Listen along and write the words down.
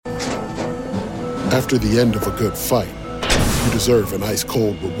After the end of a good fight, you deserve an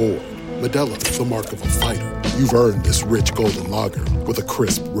ice-cold reward. Modelo is the mark of a fighter. You've earned this rich golden lager with a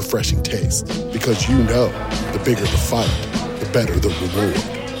crisp, refreshing taste. Because you know, the bigger the fight, the better the reward.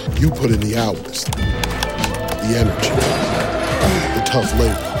 You put in the hours, the energy, the tough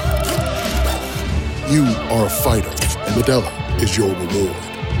labor. You are a fighter, and Modelo is your reward.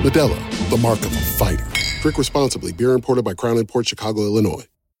 Modelo, the mark of a fighter. Drink responsibly. Beer imported by Crown Imports, Chicago, Illinois.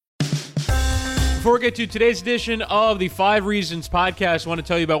 Before we get to today's edition of the 5 Reasons podcast, I want to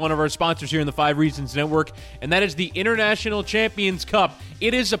tell you about one of our sponsors here in the 5 Reasons Network, and that is the International Champions Cup.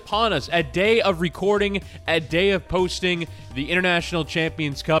 It is upon us. At day of recording, at day of posting, the International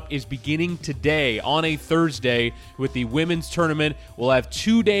Champions Cup is beginning today on a Thursday with the women's tournament. We'll have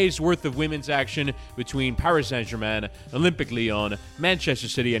 2 days worth of women's action between Paris Saint-Germain, Olympique Lyon, Manchester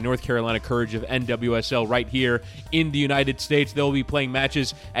City, and North Carolina Courage of NWSL right here in the United States. They'll be playing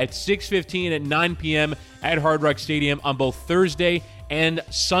matches at 6:15 at 9 p.m. at Hard Rock Stadium on both Thursday and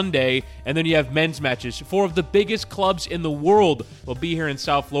Sunday. And then you have men's matches. 4 of the biggest clubs in the world will be here in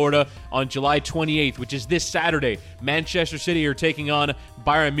South Florida on July 28th, which is this Saturday. Manchester City are taking on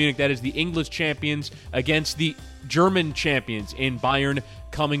Bayern Munich. That is the English champions against the German champions in Bayern,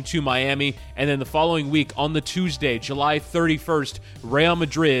 coming to Miami. And then the following week, on the Tuesday, July 31st, Real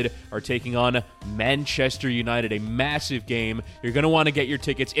Madrid are taking on Manchester United, a massive game. You're going to want to get your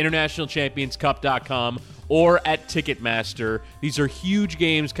tickets, internationalchampionscup.com or at Ticketmaster. These are huge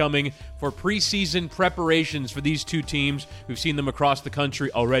games coming for preseason preparations for these two teams. We've seen them across the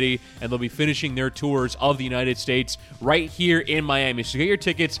country already, and they'll be finishing their tours of the United States right here in Miami. So get your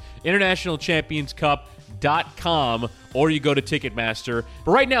tickets, internationalchampionscup.com, or you go to Ticketmaster.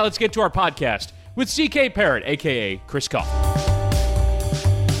 But right now, let's get to our podcast with CK Parrott, a.k.a. Chris Kaufman.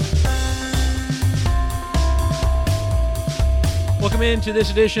 Welcome into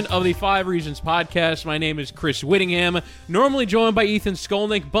this edition of the 5 Reasons podcast. My name is Chris Whittingham, normally joined by Ethan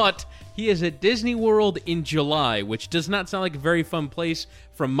Skolnick, but he is at Disney World in July, which does not sound like a very fun place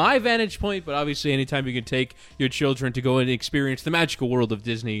from my vantage point, but obviously anytime you can take your children to go and experience the magical world of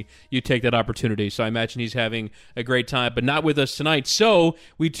Disney, you take that opportunity. So I imagine he's having a great time, but not with us tonight. So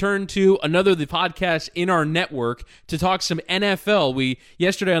we turn to another of the podcasts in our network to talk some NFL. We,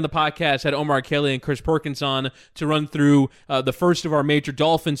 yesterday on the podcast, had Omar Kelly and Chris Perkins on to run through the first of our major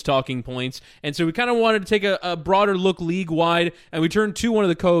Dolphins talking points. And so we kind of wanted to take a broader look league-wide, and we turned to one of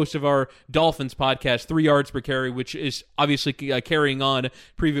the co-hosts of our Dolphins podcast, 3 Yards Per Carry, which is obviously carrying on,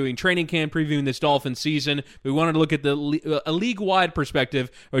 previewing training camp, previewing this Dolphins season. We wanted to look at a league-wide perspective.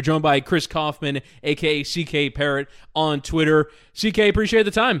 We're joined by Chris Kaufman, a.k.a. CK Parrott, on Twitter. CK, appreciate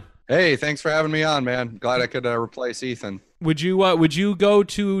the time. Hey, thanks for having me on, man. Glad I could replace Ethan. Would you go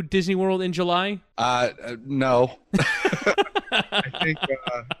to Disney World in July? No.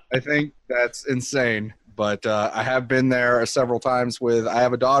 I think that's insane. But I have been there several times I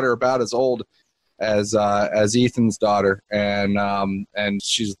have a daughter about as old as Ethan's daughter, and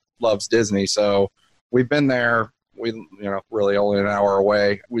she loves Disney. So we've been there. Really only an hour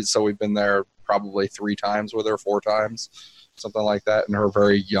away. We've been there probably 3 times with her, 4 times, something like that in her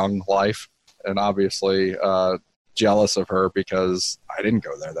very young life. And obviously jealous of her because I didn't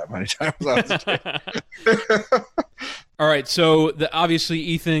go there that many times when I was a kid. All right, so obviously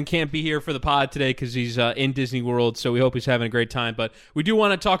Ethan can't be here for the pod today because he's in Disney World, so we hope he's having a great time. But we do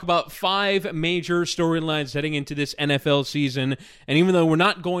want to talk about 5 major storylines heading into this NFL season. And even though we're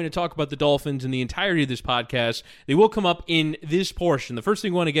not going to talk about the Dolphins in the entirety of this podcast, they will come up in this portion. The first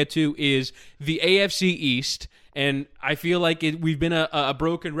thing we want to get to is the AFC East. And I feel like we've been a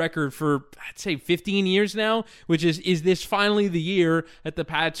broken record for, I'd say, 15 years now, which is this finally the year that the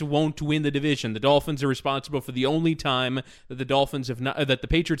Pats won't win the division? The Dolphins are responsible for the only time that the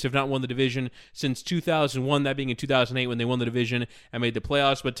Patriots have not won the division since 2001, that being in 2008 when they won the division and made the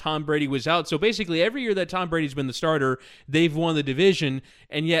playoffs, but Tom Brady was out. So basically every year that Tom Brady's been the starter, they've won the division,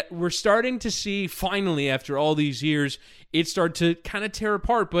 and yet we're starting to see, finally, after all these years, it started to kind of tear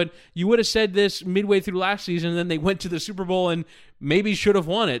apart. But you would have said this midway through last season, and then they went to the Super Bowl and maybe should have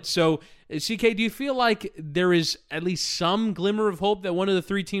won it. So, CK, do you feel like there is at least some glimmer of hope that one of the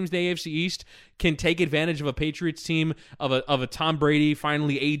 3 teams in the AFC East can take advantage of a Patriots team, of a Tom Brady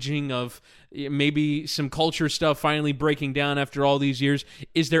finally aging, of maybe some culture stuff finally breaking down after all these years?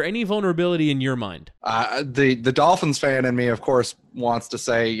 Is there any vulnerability in your mind? The Dolphins fan in me, of course, wants to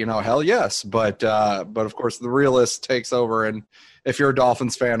say, hell yes, but of course the realist takes over. And if you're a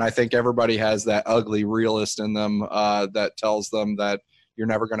Dolphins fan, I think everybody has that ugly realist in them that tells them that you're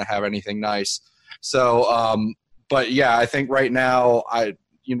never going to have anything nice. So, but yeah, I think right now,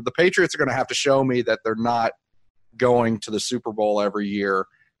 the Patriots are going to have to show me that they're not going to the Super Bowl every year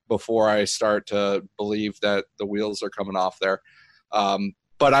before I start to believe that the wheels are coming off there.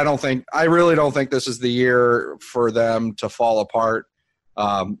 But I really don't think this is the year for them to fall apart.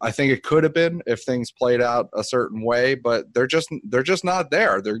 I think it could have been if things played out a certain way, but they're just not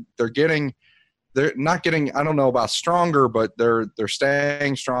there. They're not getting, I don't know about stronger, but they're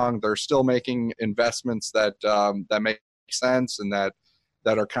staying strong. They're still making investments that make sense and that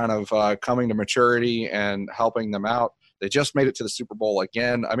are kind of coming to maturity and helping them out. They just made it to the Super Bowl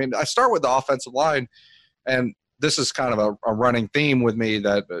again. I mean, I start with the offensive line, and this is kind of a running theme with me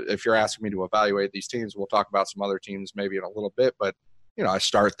that if you're asking me to evaluate these teams, we'll talk about some other teams maybe in a little bit, but I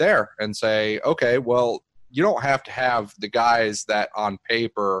start there and say, okay, well, you don't have to have the guys that on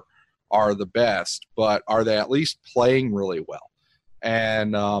paper are the best, but are they at least playing really well?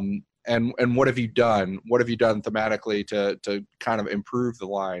 And what have you done? What have you done thematically to kind of improve the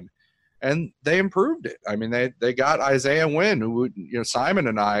line? And they improved it. I mean, they got Isaiah Wynn, who, Simon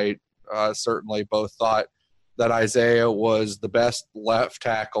and I certainly both thought that Isaiah was the best left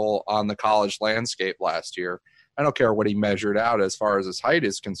tackle on the college landscape last year. I don't care what he measured out as far as his height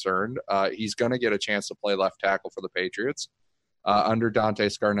is concerned. He's going to get a chance to play left tackle for the Patriots. Under Dante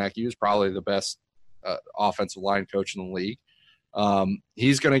Scarnecchia, who's probably the best offensive line coach in the league.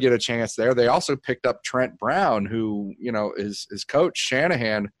 He's going to get a chance there. They also picked up Trent Brown, who, his coach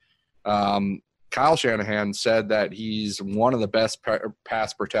Shanahan, Kyle Shanahan, said that he's one of the best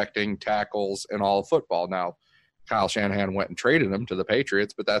pass protecting tackles in all of football. Now, Kyle Shanahan went and traded him to the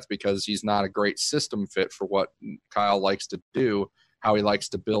Patriots, but that's because he's not a great system fit for what Kyle likes to do, how he likes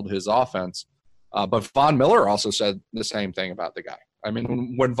to build his offense. But Von Miller also said the same thing about the guy. I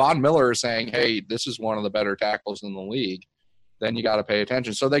mean, when Von Miller is saying, hey, this is one of the better tackles in the league, then you got to pay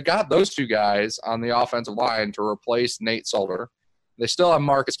attention. So they got those two guys on the offensive line to replace Nate Solder. They still have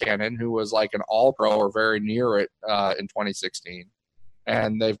Marcus Cannon, who was like an all-pro or very near it in 2016.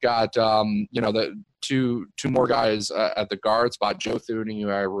 And they've got, the two more guys at the guard spot, Joe Thuney, who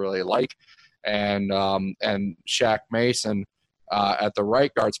I really like, and Shaq Mason at the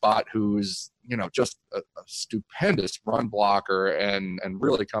right guard spot, who's, just a stupendous run blocker and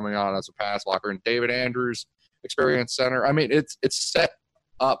really coming on as a pass blocker. And David Andrews, experienced center. I mean, it's set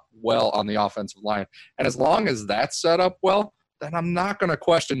up well on the offensive line. And as long as that's set up well, then I'm not going to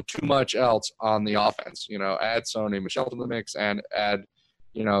question too much else on the offense. Add Sony Michel to the mix and add,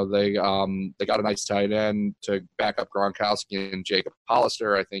 they got a nice tight end to back up Gronkowski and Jacob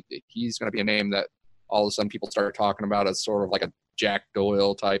Hollister. I think that he's going to be a name that all of a sudden people start talking about as sort of like a Jack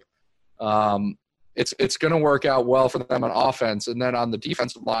Doyle type. It's going to work out well for them on offense. And then on the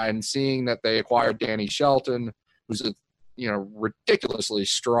defensive line, seeing that they acquired Danny Shelton, who's a ridiculously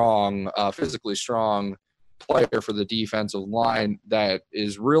strong, physically strong player for the defensive line that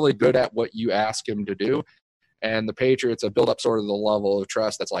is really good at what you ask him to do. And the Patriots have built up sort of the level of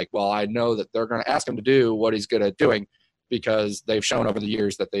trust that's like, well, I know that they're going to ask him to do what he's good at doing because they've shown over the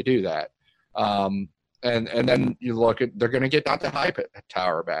years that they do that. And then you look at, they're going to get Dante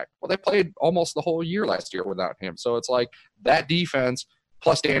Hightower back. Well, they played almost the whole year last year without him. So it's like that defense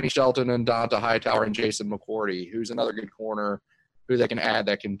plus Danny Shelton and Dante Hightower and Jason McCourty, who's another good corner who they can add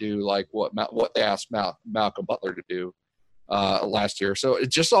that can do like what they asked Malcolm Butler to do last year. So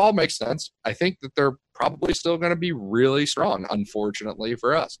it just all makes sense. I think that they're probably still going to be really strong, unfortunately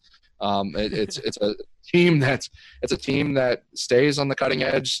for us. It's a team that stays on the cutting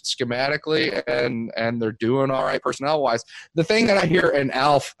edge schematically, and they're doing all right personnel wise. The thing that I hear, and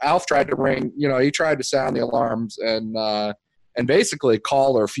Alf tried to ring, he tried to sound the alarms and basically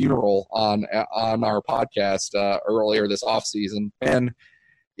call their funeral on our podcast earlier this offseason. And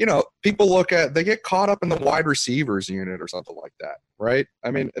people they get caught up in the wide receivers unit or something like that, right?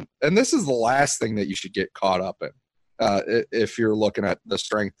 I mean, and this is the last thing that you should get caught up in. If you're looking at the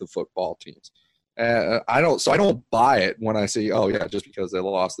strength of football teams. I don't buy it when I see, oh yeah, just because they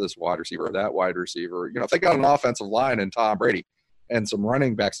lost this wide receiver or that wide receiver. If they got an offensive line and Tom Brady and some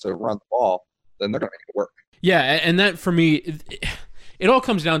running backs to run the ball, then they're going to make it work. Yeah, and that for me, it all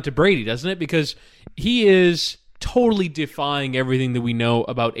comes down to Brady, doesn't it? Because he is totally defying everything that we know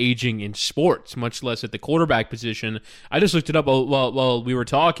about aging in sports, much less at the quarterback position. I just looked it up while we were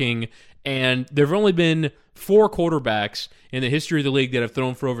talking, and there have only been 4 quarterbacks in the history of the league that have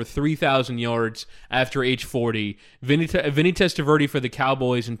thrown for over 3,000 yards after age 40. Vinny Testaverde for the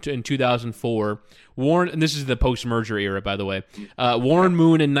Cowboys in 2004. Warren, and this is the post-merger era, by the way. Warren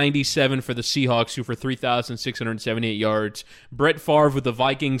Moon in 97 for the Seahawks, who for 3,678 yards. Brett Favre with the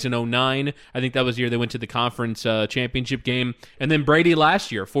Vikings in 09. I think that was the year they went to the conference championship game. And then Brady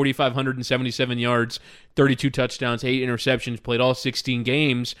last year, 4,577 yards, 32 touchdowns, 8 interceptions, played all 16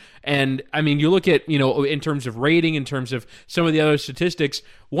 games. And, I mean, you look at, in terms of rating, in terms of some of the other statistics,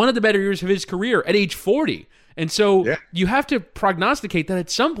 one of the better years of his career at age 40. And so you have to prognosticate that at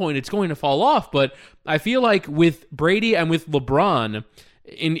some point it's going to fall off. But I feel like with Brady and with LeBron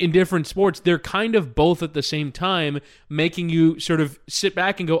in different sports, they're kind of both at the same time making you sort of sit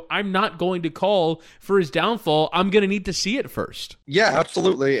back and go, I'm not going to call for his downfall. I'm going to need to see it first. Yeah,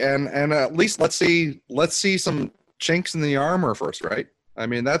 absolutely. And at least let's see some chinks in the armor first, right? I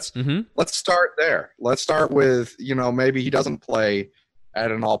mean, let's start there. Let's start with, maybe he doesn't play at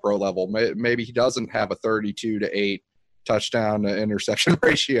an all-pro level. Maybe he doesn't have a 32-8 touchdown to interception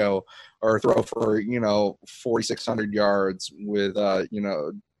ratio or throw for 4,600 yards with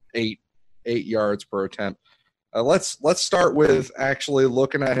 8 yards per attempt. Let's start with actually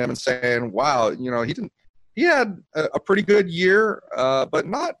looking at him and saying, wow, he had a pretty good year, but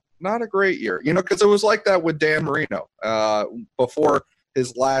not a great year, because it was like that with Dan Marino before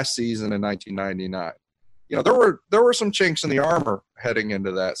his last season in 1999. There were some chinks in the armor heading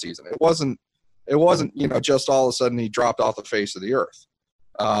into that season. It wasn't just all of a sudden he dropped off the face of the earth.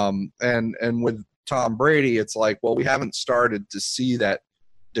 And with Tom Brady, it's like, well, we haven't started to see that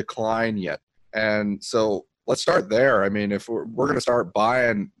decline yet. And so let's start there. I mean, if we're going to start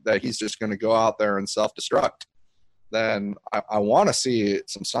buying that he's just going to go out there and self-destruct, then I want to see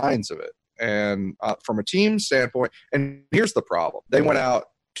some signs of it. And from a team standpoint, and here's the problem. They went out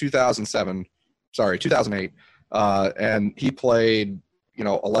 2008, and he played,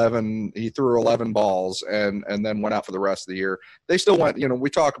 11, he threw 11 balls and then went out for the rest of the year. They still went, we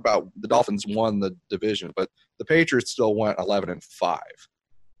talk about the Dolphins won the division, but the Patriots still went 11-5.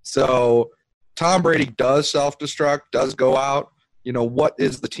 So Tom Brady does self-destruct, does go out. What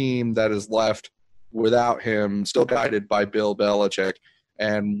is the team that is left without him, still guided by Bill Belichick?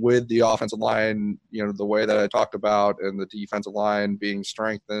 And with the offensive line, the way that I talked about, and the defensive line being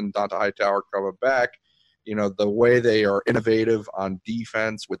strengthened, Dante Hightower coming back, the way they are innovative on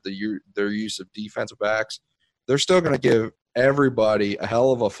defense with their use of defensive backs, they're still going to give everybody a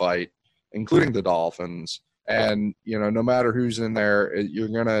hell of a fight, including the Dolphins. And, no matter who's in there,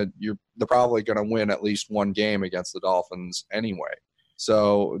 they're probably going to win at least one game against the Dolphins anyway.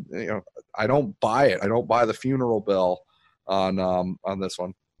 So, I don't buy it. I don't buy the funeral bell on this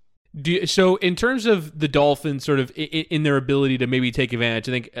one. So in terms of the Dolphins sort of in their ability to maybe take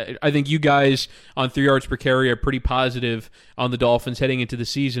advantage, I think you guys on 3 yards per carry are pretty positive on the Dolphins heading into the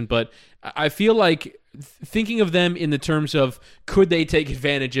season, but I feel like thinking of them in the terms of could they take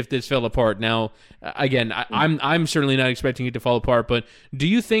advantage if this fell apart. Now, again, I'm certainly not expecting it to fall apart, but do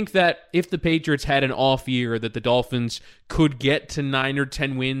you think that if the Patriots had an off year that the Dolphins could get to 9 or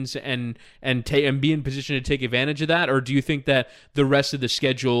 10 wins and be in position to take advantage of that, or do you think that the rest of the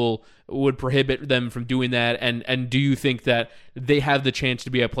schedule would prohibit them from doing that, and do you think that they have the chance to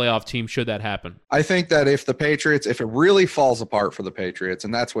be a playoff team should that happen? I think that if it really falls apart for the Patriots,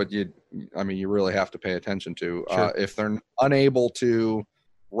 and that's what you really have to pay attention to, sure. If they're unable to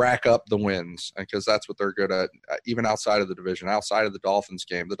rack up the wins, because that's what they're good at, even outside of the division, outside of the Dolphins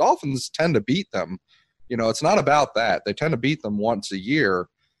game. The Dolphins tend to beat them. It's not about that. They tend to beat them once a year,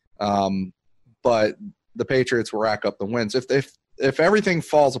 but the Patriots will rack up the wins. If everything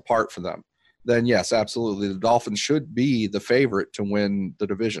falls apart for them, then yes, absolutely, the Dolphins should be the favorite to win the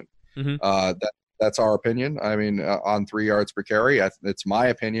division. Mm-hmm. That's our opinion. I mean, on 3 yards per carry, it's my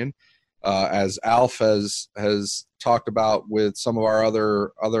opinion. As Alf has talked about with some of our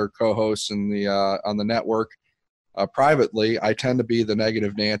other co-hosts on the network, privately, I tend to be the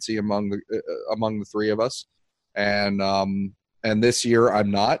negative Nancy among the three of us, and this year I'm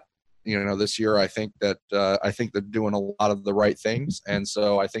not. This year I think that they're doing a lot of the right things, and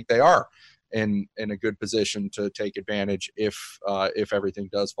so I think they are in a good position to take advantage if everything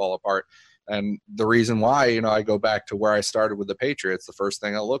does fall apart. And the reason why, I go back to where I started with the Patriots, the first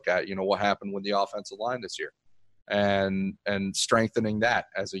thing I look at, what happened with the offensive line this year, and strengthening that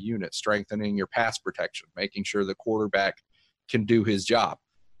as a unit, strengthening your pass protection, making sure the quarterback can do his job.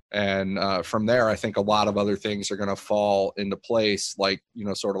 And from there, I think a lot of other things are going to fall into place, like,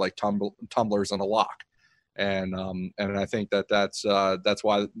 sort of like tumblers in a lock. And I think that's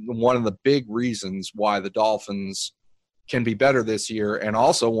why one of the big reasons why the Dolphins can be better this year, and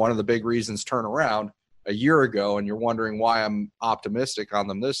also one of the big reasons turn around a year ago, and you're wondering why I'm optimistic on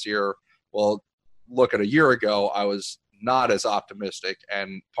them this year. Well, look, at a year ago, I was not as optimistic,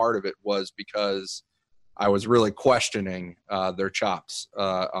 and part of it was because I was really questioning their chops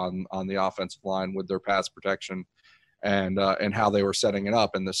on the offensive line with their pass protection and how they were setting it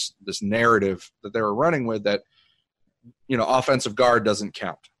up, and this narrative that they were running with that, offensive guard doesn't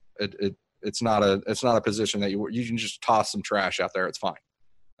count. it's not a position that you can just toss some trash out there. It's fine.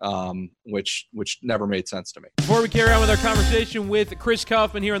 Which never made sense to me. Before we carry on with our conversation with Chris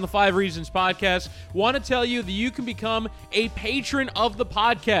Kaufman here on the 5 Reasons Podcast, want to tell you that you can become a patron of the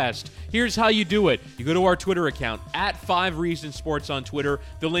podcast. Here's how you do it. You go to our Twitter account, at 5 Reasons Sports on Twitter.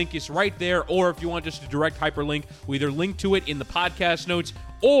 The link is right there, or if you want just a direct hyperlink, we either link to it in the podcast notes,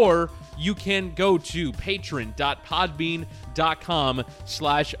 or you can go to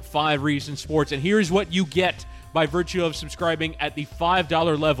patron.podbean.com/5 Reasons Sports. And here's what you get by virtue of subscribing at the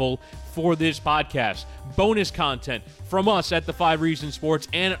 $5 level for this podcast. Bonus content from us at the 5 Reasons Sports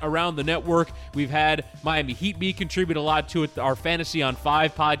and around the network. We've had Miami Heat Beat contribute a lot to it. Our Fantasy on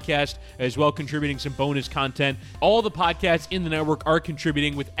 5 podcast as well, contributing some bonus content. All the podcasts in the network are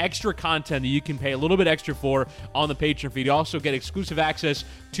contributing with extra content that you can pay a little bit extra for on the Patreon feed. You also get exclusive access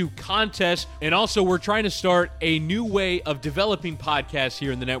to contests. And also, we're trying to start a new way of developing podcasts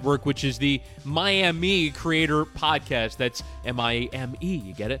here in the network, which is the Miami Creator Podcast. That's M-I-A-M-E.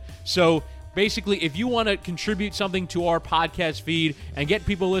 You get it? So basically, if you want to contribute something to our podcast feed and get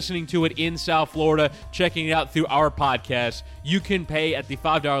people listening to it in South Florida, checking it out through our podcast, you can pay at the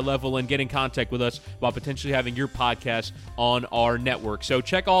 $5 level and get in contact with us about potentially having your podcast on our network. So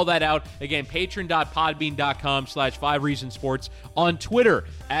check all that out. Again, patron.podbean.com/5 Reasons Sports. On Twitter,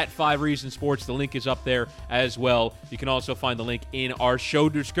 at 5 Reasons Sports. The link is up there as well. You can also find the link in our show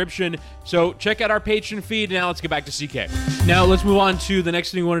description. So check out our Patreon feed. Now let's get back to CK. Now let's move on to the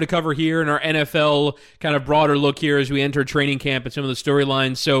next thing we wanted to cover here in our NFL kind of broader look here as we enter training camp and some of the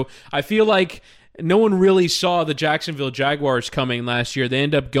storylines. So I feel like no one really saw the Jacksonville Jaguars coming last year. They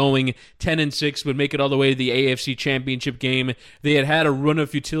end up going 10-6, would make it all the way to the AFC Championship game. They had a run of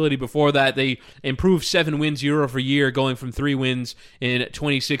futility before that. They improved 7 wins year over year, going from 3 wins in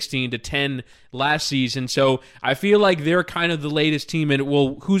 2016 to 10 last season. So I feel like they're kind of the latest team. And,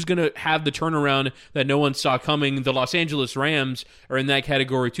 well, who's going to have the turnaround that no one saw coming? The Los Angeles Rams are in that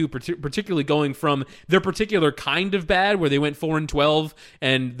category too, particularly going from their particular kind of bad, where they went 4-12,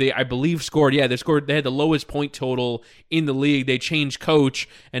 and they, I believe, they had the lowest point total in the league. They changed coach,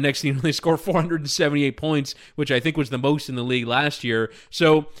 and next thing you know, they scored 478 points, which I think was the most in the league last year.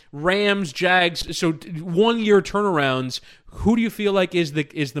 So Rams, Jags, so 1-year turnarounds. Who do you feel like is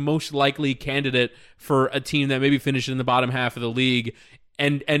the most likely candidate for a team that maybe finished in the bottom half of the league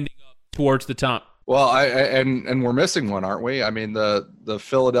and ending up towards the top? Well, and we're missing one, aren't we? I mean, the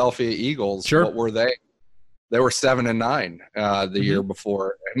Philadelphia Eagles. Sure. What were they? They were 7-9 the year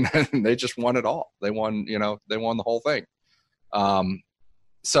before, and they just won it all. They won the whole thing.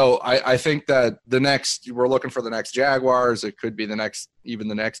 So I think that we're looking for the next Jaguars. It could be the next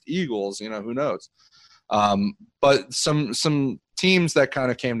Eagles. Who knows? But some teams that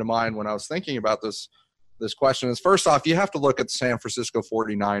kind of came to mind when I was thinking about this question is, first off, you have to look at the San Francisco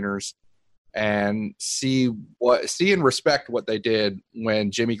 49ers and see and respect what they did when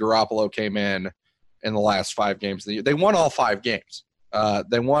Jimmy Garoppolo came in the last 5 games of the year. They won all 5 games.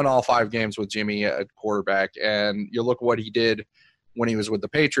 They won all 5 games with Jimmy at quarterback, and you look at what he did when he was with the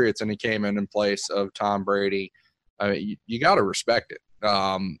Patriots and he came in place of Tom Brady. You got to respect it.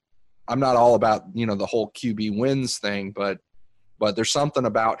 I'm not all about the whole QB wins thing, but there's something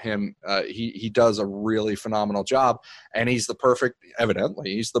about him. He does a really phenomenal job, and he's the perfect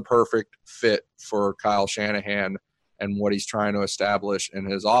fit for Kyle Shanahan and what he's trying to establish in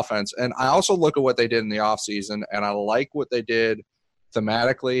his offense. And I also look at what they did in the offseason, and I like what they did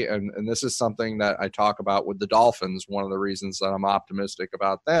thematically, and this is something that I talk about with the Dolphins. One of the reasons that I'm optimistic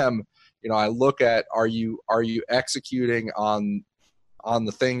about them, I look at, are you executing on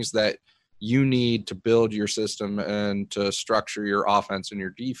the things that you need to build your system and to structure your offense and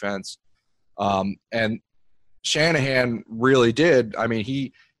your defense. And Shanahan really did. I mean,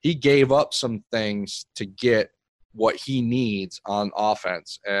 he gave up some things to get what he needs on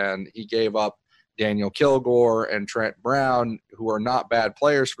offense, and he gave up Daniel Kilgore and Trent Brown, who are not bad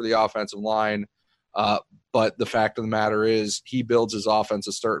players for the offensive line. But the fact of the matter is, he builds his offense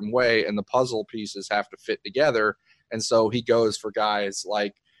a certain way, and the puzzle pieces have to fit together. And so he goes for guys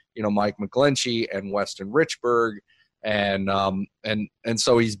like, Mike McGlinchey and Weston Richburg. And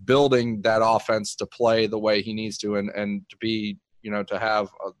so he's building that offense to play the way he needs to, and to be, to have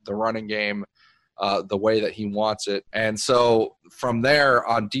the running game the way that he wants it. And so from there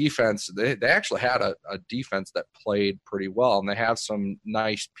on defense, they actually had a defense that played pretty well, and they have some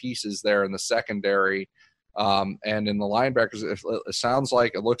nice pieces there in the secondary. And in the linebackers, it sounds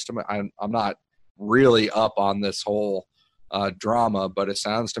like, it looks to me, I'm not really up on this whole drama, but it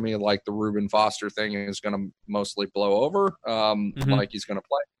sounds to me like the Reuben Foster thing is going to mostly blow over, like he's going to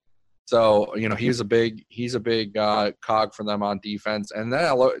play. So, he's a big cog for them on defense. And then,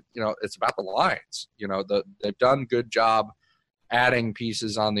 it's about the lines. They've done good job adding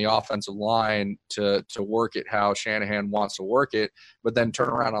pieces on the offensive line to work it how Shanahan wants to work it, but then turn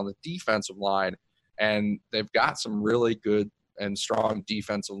around on the defensive line, and they've got some really good and strong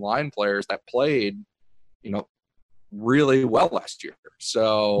defensive line players that played, really well last year.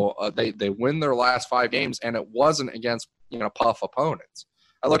 So they win their last 5 games, and it wasn't against tough opponents.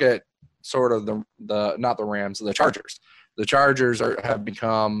 I look at sort of the not the Rams, the Chargers. The Chargers have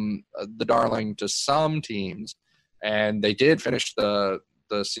become the darling to some teams, and they did finish the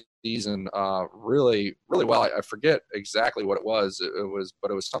season really, really well. I forget exactly what it was.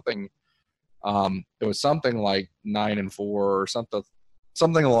 But it was something. It was something like 9-4 or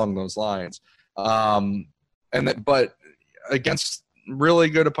something along those lines. But against really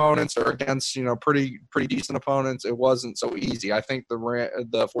good opponents or against pretty decent opponents, it wasn't so easy. I think the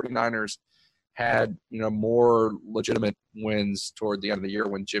 49ers had more legitimate wins toward the end of the year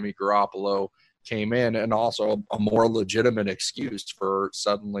when Jimmy Garoppolo came in, and also a more legitimate excuse for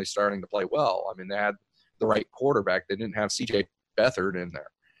suddenly starting to play well. I mean, they had the right quarterback. They didn't have C.J. Beathard in there.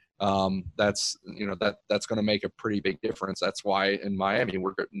 That's going to make a pretty big difference. That's why in Miami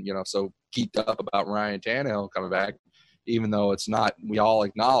we're so geeked up about Ryan Tannehill coming back, even though it's not. We all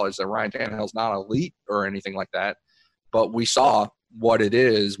acknowledge that Ryan Tannehill's not elite or anything like that, but we saw what it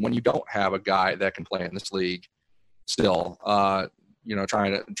is when you don't have a guy that can play in this league still.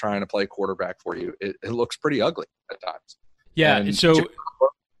 Trying to play quarterback for you, it looks pretty ugly at times. Yeah,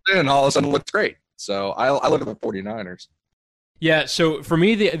 and all of a sudden it looks great. So I look at the 49ers. Yeah, so for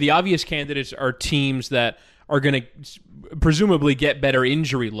me, the obvious candidates are teams that are going to presumably get better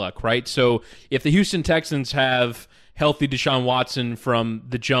injury luck, right? So if the Houston Texans have healthy Deshaun Watson from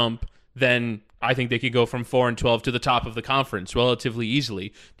the jump, then I think they could go from 4-12 to the top of the conference relatively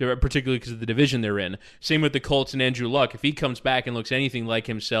easily, particularly because of the division they're in. Same with the Colts and Andrew Luck. If he comes back and looks anything like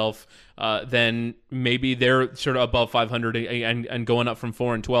himself, then maybe they're sort of above 500 and going up from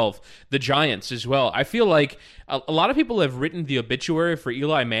 4-12. The Giants as well. I feel like a lot of people have written the obituary for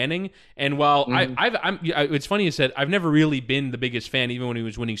Eli Manning, and while it's funny you said I've never really been the biggest fan, even when he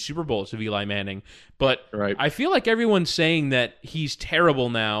was winning Super Bowls, of Eli Manning, but right. I feel like everyone's saying that he's terrible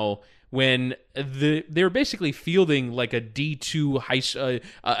now, when they're basically fielding like a D2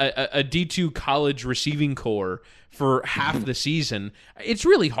 a D2 college receiving core for half the season. It's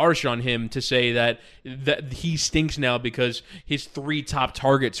really harsh on him to say that he stinks now because his 3 top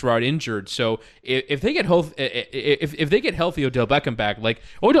targets were out injured. So if they get healthy Odell Beckham back, like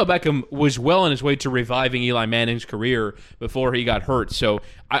Odell Beckham was well on his way to reviving Eli Manning's career before he got hurt. So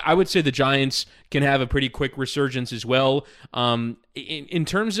I would say the Giants can have a pretty quick resurgence as well. In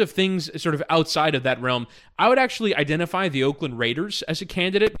terms of things sort of outside of that realm, I would actually identify the Oakland Raiders as a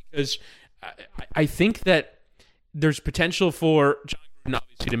candidate, because I think that there's potential for John Gruden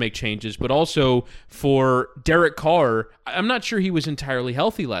obviously to make changes, but also for Derek Carr. I'm not sure he was entirely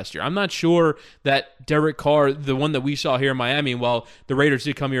healthy last year. I'm not sure that Derek Carr, the one that we saw here in Miami, while the Raiders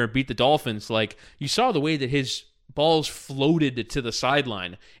did come here and beat the Dolphins, like you saw the way that his balls floated to the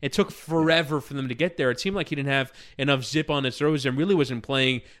sideline. It took forever for them to get there. It seemed like he didn't have enough zip on his throws and really wasn't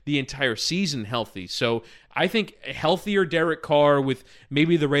playing the entire season healthy. So I think a healthier Derek Carr, with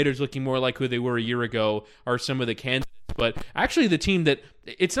maybe the Raiders looking more like who they were a year ago, are some of the candidates. But actually the team that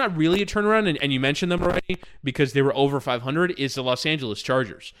it's not really a turnaround, and you mentioned them already because they were over 500, is the Los Angeles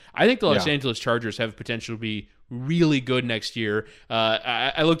Chargers. I think the Los Angeles Chargers have potential to be really good next year.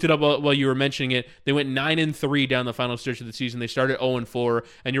 I looked it up while you were mentioning it. They went 9-3 down the final stretch of the season. They started 0-4,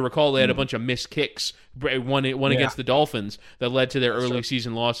 and you recall they had a bunch of missed kicks, one against the Dolphins, that led to their early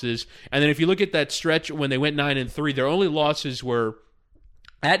season losses. And then if you look at that stretch when they went 9-3, their only losses were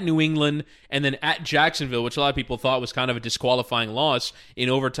at New England and then at Jacksonville, which a lot of people thought was kind of a disqualifying loss in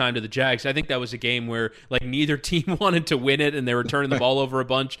overtime to the Jags. I think that was a game where like neither team wanted to win it, and they were turning the ball over a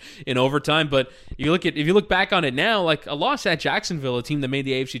bunch in overtime. But if you look back on it now, like a loss at Jacksonville, a team that made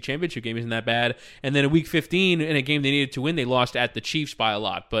the AFC Championship game, isn't that bad. And then in Week 15, in a game they needed to win, they lost at the Chiefs by a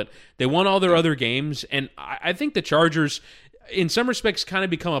lot. But they won all their other games, and I think the Chargers, in some respects, kind of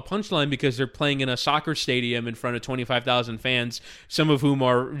become a punchline because they're playing in a soccer stadium in front of 25,000 fans, some of whom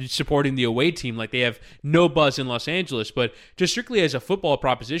are supporting the away team. Like, they have no buzz in Los Angeles, but just strictly as a football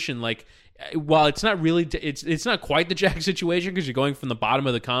proposition, like, while it's not really, it's not quite the Jags situation because you're going from the bottom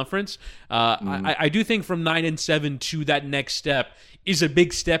of the conference. I do think from 9-7 to that next step is a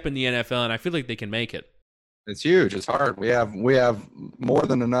big step in the NFL, and I feel like they can make it. It's huge. It's hard. We have more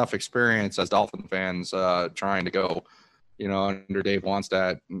than enough experience as Dolphin fans trying to go, under Dave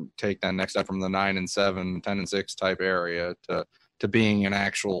Wannstedt, take that next step from the 9-7, 10-6 type area to to being an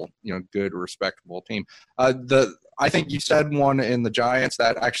actual, good, respectable team. I think you said one in the Giants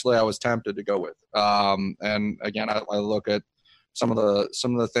that actually I was tempted to go with. And again, I look at some of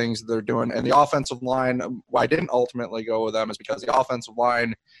the things that they're doing, and the offensive line. Why I didn't ultimately go with them is because the offensive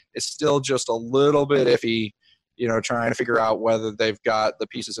line is still just a little bit iffy. Trying to figure out whether they've got the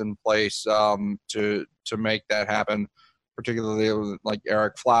pieces in place to make that happen. Particularly like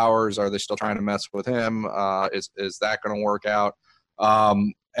Eric Flowers, are they still trying to mess with him? Is that going to work out?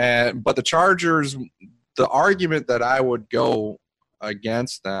 But the Chargers, the argument that I would go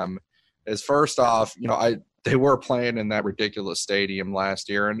against them is, first off, they were playing in that ridiculous stadium last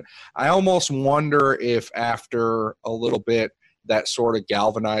year, and I almost wonder if after a little bit that sort of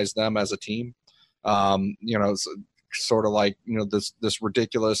galvanized them as a team. Sort of like this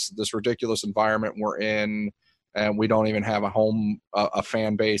ridiculous environment we're in, and we don't even have a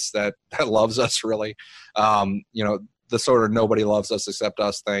fan base that loves us really. The sort of nobody loves us except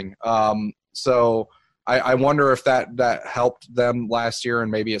us thing. So I wonder if that helped them last year,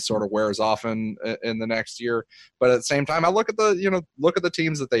 and maybe it sort of wears off in the next year. But at the same time, I look at the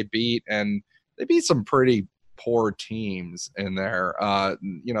teams that they beat, and they beat some pretty poor teams in there.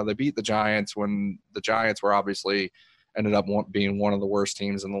 They beat the Giants when the Giants were obviously ended up being one of the worst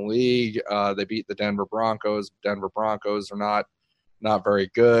teams in the league. They beat the Denver Broncos. Denver Broncos are not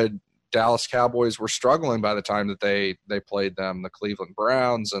very good. Dallas Cowboys were struggling by the time that they played them. The Cleveland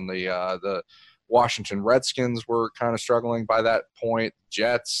Browns and the Washington Redskins were kind of struggling by that point.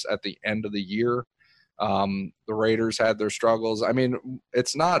 Jets at the end of the year. The Raiders had their struggles. I mean,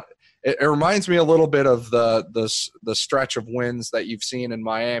 it's not. It reminds me a little bit of the stretch of wins that you've seen in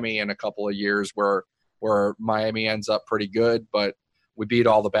Miami in a couple of years, where Miami ends up pretty good, but we beat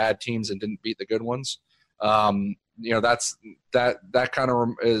all the bad teams and didn't beat the good ones. That's that kind of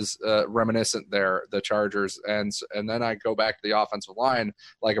is reminiscent there, the Chargers, and then I go back to the offensive line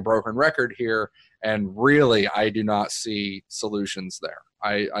like a broken record here, and really I do not see solutions there.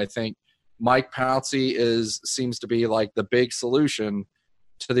 I think Mike Pouncey seems to be like the big solution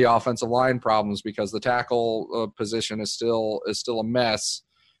to the offensive line problems, because the tackle position is still a mess.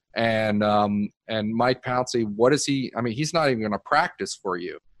 And Mike Pouncey, what is he? I mean, he's not even going to practice for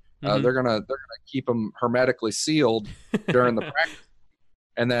you. They're gonna keep him hermetically sealed during the practice,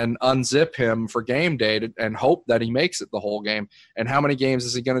 and then unzip him for game day and hope that he makes it the whole game. And how many games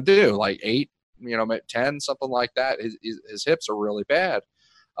is he going to do? Like 8, 10, something like that. His hips are really bad.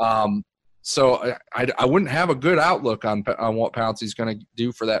 So I wouldn't have a good outlook on what Pouncey's going to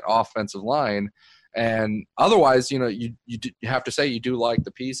do for that offensive line. And otherwise, you have to say you do like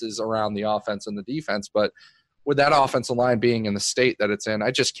the pieces around the offense and the defense, but with that offensive line being in the state that it's in,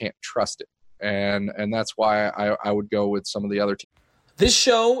 I just can't trust it. And that's why I would go with some of the other teams. This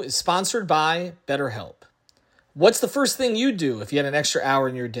show is sponsored by BetterHelp. What's the first thing you'd do if you had an extra hour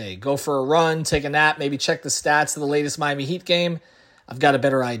in your day? Go for a run, take a nap, maybe check the stats of the latest Miami Heat game? I've got a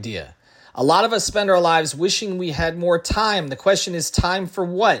better idea. A lot of us spend our lives wishing we had more time. The question is, time for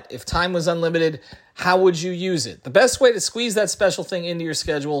what? If time was unlimited, how would you use it? The best way to squeeze that special thing into your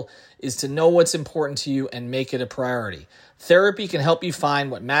schedule is to know what's important to you and make it a priority. Therapy can help you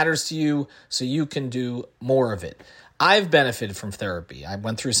find what matters to you so you can do more of it. I've benefited from therapy. I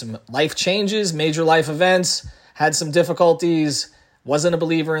went through some life changes, major life events, had some difficulties, wasn't a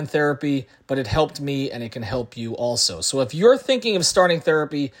believer in therapy, but it helped me and it can help you also. So if you're thinking of starting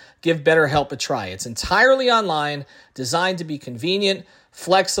therapy, give BetterHelp a try. It's entirely online, designed to be convenient,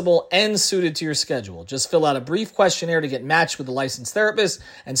 flexible, and suited to your schedule. Just fill out a brief questionnaire to get matched with a licensed therapist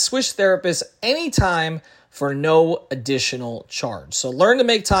and switch therapists anytime for no additional charge. So learn to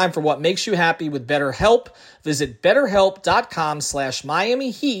make time for what makes you happy with BetterHelp. Visit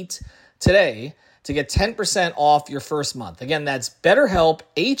BetterHelp.com/Miami Heat today to get 10% off your first month. Again, that's BetterHelp,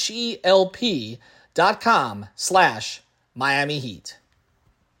 HELP.com/Miami Heat.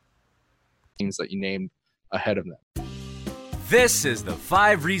 Teams that you named ahead of them. This is the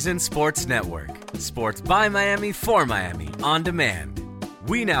 5 Reasons Sports Network. Sports by Miami for Miami on demand.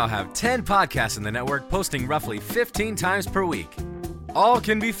 We now have 10 podcasts in the network, posting roughly 15 times per week. All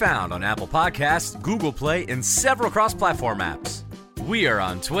can be found on Apple Podcasts, Google Play, and several cross-platform apps. We are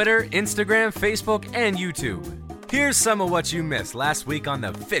on Twitter, Instagram, Facebook, and YouTube. Here's some of what you missed last week on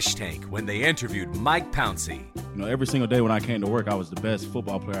the Fish Tank when they interviewed Mike Pouncey. Every single day when I came to work, I was the best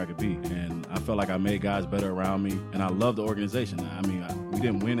football player I could be. And I felt like I made guys better around me. And I love the organization. I mean, we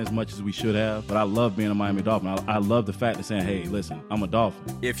didn't win as much as we should have, but I love being a Miami Dolphin. I love the fact of saying, hey, listen, I'm a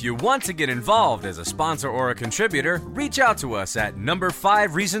Dolphin. If you want to get involved as a sponsor or a contributor, reach out to us at number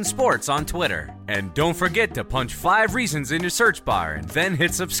 5 Reasons Sports on Twitter. And don't forget to punch 5 Reasons in your search bar and then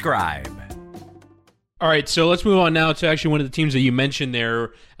hit subscribe. All right, so let's move on now to actually one of the teams that you mentioned there,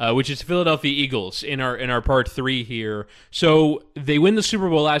 which is the Philadelphia Eagles in our part 3 here. So they win the Super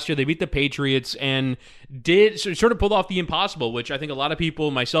Bowl last year. They beat the Patriots and sort of pulled off the impossible, which I think a lot of people,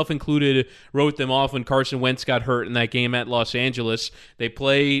 myself included, wrote them off when Carson Wentz got hurt in that game at Los Angeles. They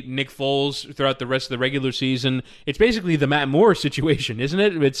play Nick Foles throughout the rest of the regular season. It's basically the Matt Moore situation, isn't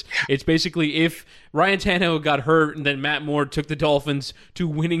it? It's basically if Ryan Tannehill got hurt and then Matt Moore took the Dolphins to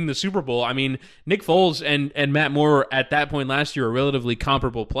winning the Super Bowl. I mean, Nick Foles and Matt Moore at that point last year are relatively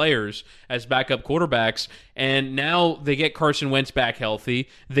comparable players as backup quarterbacks, and now they get Carson Wentz back healthy.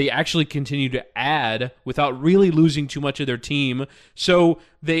 They actually continue to add without really losing too much of their team. So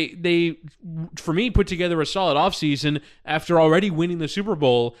they for me, put together a solid offseason after already winning the Super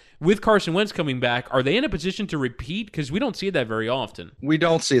Bowl. With Carson Wentz coming back, are they in a position to repeat? Because we don't see that very often. We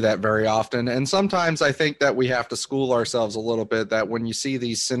don't see that very often, and sometimes I think that we have to school ourselves a little bit that when you see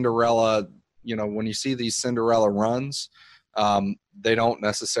these Cinderella runs, they don't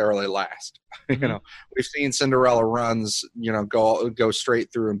necessarily last. Mm-hmm. We've seen Cinderella runs, go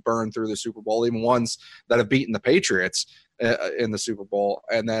straight through and burn through the Super Bowl, even ones that have beaten the Patriots in the Super Bowl,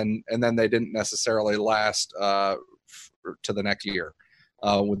 and then they didn't necessarily last to the next year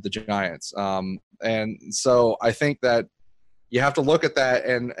with the Giants. And so I think that you have to look at that.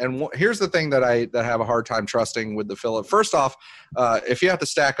 And here's the thing that I have a hard time trusting with the Phillies. First off, if you have to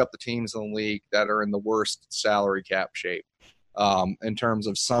stack up the teams in the league that are in the worst salary cap shape, in terms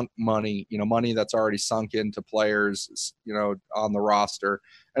of sunk money, money that's already sunk into players, on the roster.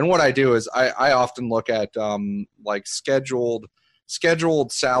 And what I do is I often look at like scheduled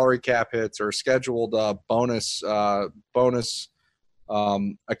salary cap hits or scheduled bonus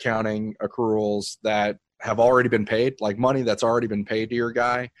accounting accruals that have already been paid, like money that's already been paid to your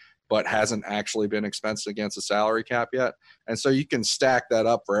guy, but hasn't actually been expensed against the salary cap yet. And so you can stack that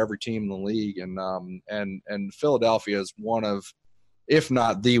up for every team in the league. And Philadelphia is one of, if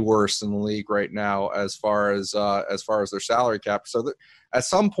not the worst in the league right now, as far as their salary cap. So at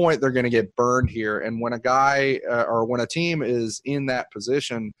some point they're going to get burned here. And when a guy or when a team is in that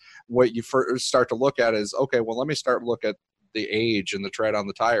position, what you first start to look at is, okay, well, let me start to look at the age and the tread on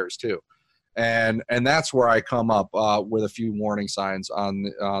the tires too. And that's where I come up with a few warning signs on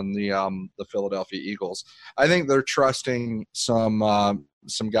the Philadelphia Eagles. I think they're trusting some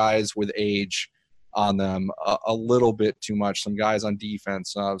guys with age on them a little bit too much. Some guys on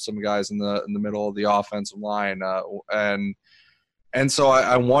defense, some guys in the middle of the offensive line, and so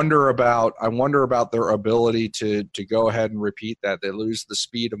I wonder about their ability to go ahead and repeat that. They lose the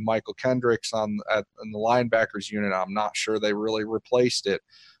speed of Michael Kendricks in the linebackers unit. I'm not sure they really replaced it.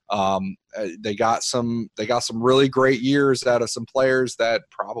 They got some really great years out of some players that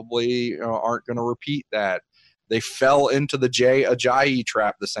probably aren't going to repeat that. They fell into the Jay Ajayi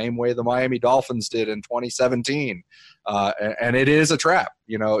trap the same way the Miami Dolphins did in 2017, and it is a trap.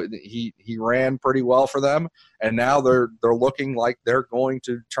 He ran pretty well for them, and now they're looking like they're going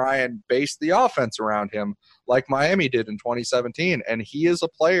to try and base the offense around him like Miami did in 2017. And he is a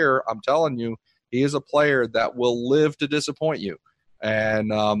player. I'm telling you, he is a player that will live to disappoint you.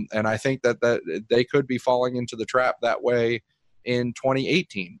 And I think that they could be falling into the trap that way in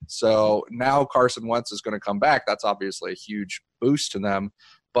 2018. So now Carson Wentz is going to come back. That's obviously a huge boost to them,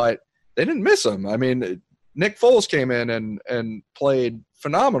 but they didn't miss him. I mean, Nick Foles came in and played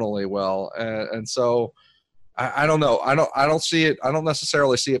phenomenally well. And so I don't know. I don't see it. I don't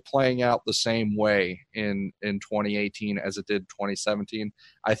necessarily see it playing out the same way in 2018 as it did 2017.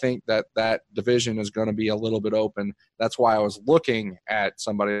 I think that division is going to be a little bit open. That's why I was looking at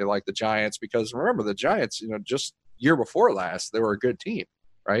somebody like the Giants, because remember the Giants, just year before last, they were a good team,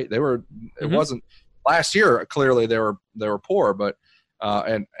 right? They were. It wasn't last year. Clearly, they were poor, but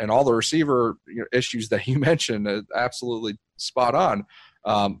and all the receiver issues that you mentioned, absolutely spot on.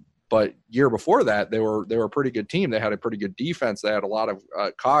 But year before that, they were a pretty good team. They had a pretty good defense. They had a lot of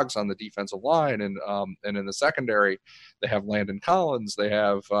cogs on the defensive line, and in the secondary, they have Landon Collins. They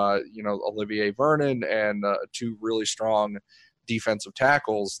have Olivier Vernon and two really strong defensive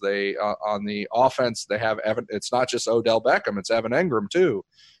tackles. They on the offense, they have Evan. It's not just Odell Beckham; it's Evan Engram too.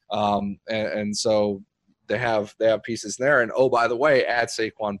 And so they have pieces there. And oh, by the way, add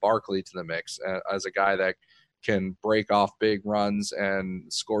Saquon Barkley to the mix as a guy that can break off big runs and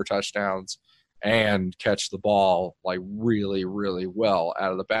score touchdowns and catch the ball like really, really well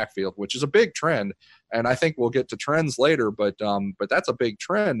out of the backfield, which is a big trend. And I think we'll get to trends later, but that's a big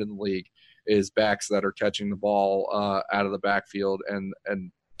trend in the league, is backs that are catching the ball out of the backfield and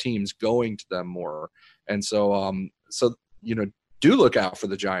teams going to them more. And so do look out for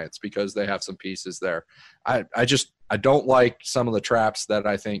the Giants because they have some pieces there. I don't like some of the traps that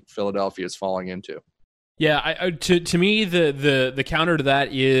I think Philadelphia is falling into. Yeah, to me, the counter to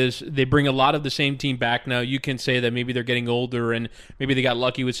that is they bring a lot of the same team back now. You can say that maybe they're getting older and maybe they got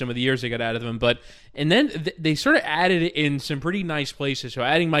lucky with some of the years they got out of them. And then they sort of added it in some pretty nice places. So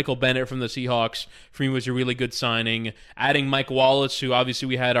adding Michael Bennett from the Seahawks for me was a really good signing. Adding Mike Wallace, who obviously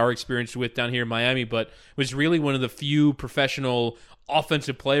we had our experience with down here in Miami, but was really one of the few professional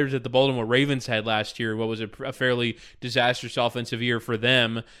offensive players that the Baltimore Ravens had last year. What was a fairly disastrous offensive year for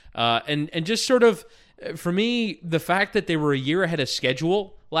them. And just sort of, for me, the fact that they were a year ahead of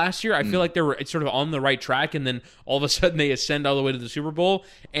schedule last year, I feel like they were sort of on the right track, and then all of a sudden they ascend all the way to the Super Bowl.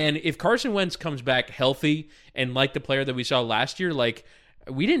 And if Carson Wentz comes back healthy and like the player that we saw last year, like,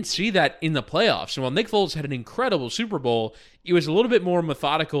 we didn't see that in the playoffs. And while Nick Foles had an incredible Super Bowl, he was a little bit more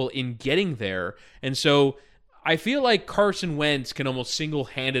methodical in getting there. And so I feel like Carson Wentz can almost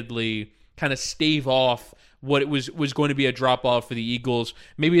single-handedly kind of stave off what it was going to be a drop-off for the Eagles.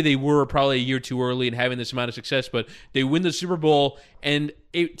 Maybe they were probably a year too early in having this amount of success, but they win the Super Bowl, and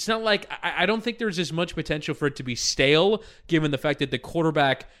it's not like – I don't think there's as much potential for it to be stale, given the fact that the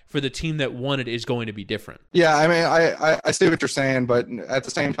quarterback for the team that won it is going to be different. Yeah, I mean, I see what you're saying, but at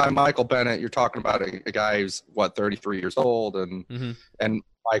the same time, Michael Bennett, you're talking about a guy who's, 33 years old, and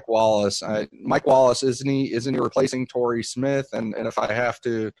Mike Wallace. Mike Wallace, isn't he replacing Torrey Smith? And if I have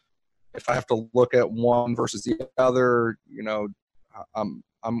to look at one versus the other, I'm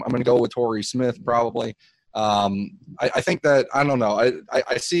going to go with Torrey Smith probably. I think that, I don't know.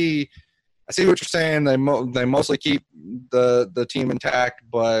 I see what you're saying. They mostly keep the team intact,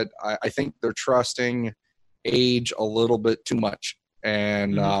 but I think they're trusting age a little bit too much,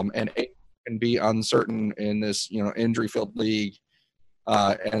 and age can be uncertain in this injury-filled league,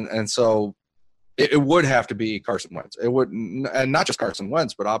 and so. It would have to be Carson Wentz. It would, and not just Carson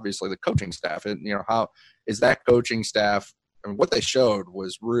Wentz, but obviously the coaching staff. And how is that coaching staff? I mean, what they showed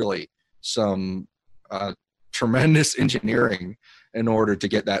was really some tremendous engineering in order to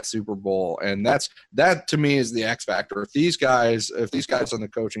get that Super Bowl, and that to me is the X factor. If these guys on the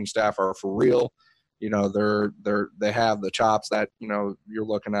coaching staff are for real, they have the chops that you're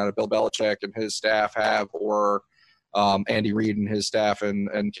looking at a Bill Belichick and his staff have, or Andy Reid and his staff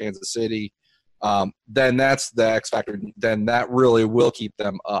in Kansas City. Then that's the X factor. Then that really will keep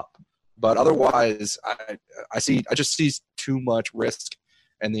them up. But otherwise, I just see too much risk,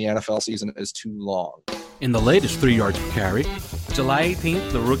 and the NFL season is too long. In the latest 3 yards per carry, July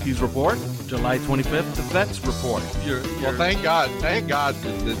 18th, the rookies report. July 25th, the vets report. Well, thank God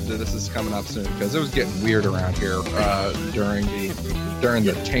that this is coming up soon, because it was getting weird around here during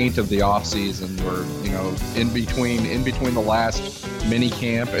the taint of the off season, where in between the last mini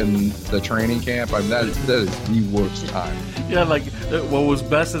camp and the training camp. I mean, that is the worst time. Yeah, like what was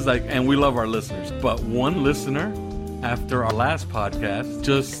best is and we love our listeners, but one listener after our last podcast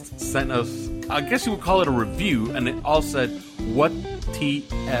just sent us, I guess you would call it a review, and it all said, "What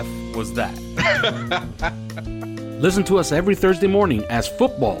TF was that?" Listen to us every Thursday morning as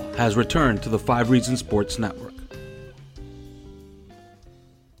football has returned to the 5 Reasons Sports Network.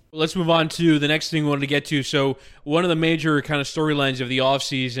 Let's move on to the next thing we wanted to get to. So one of the major kind of storylines of the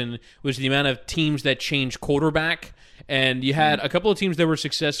offseason was the amount of teams that changed quarterback. And you had a couple of teams that were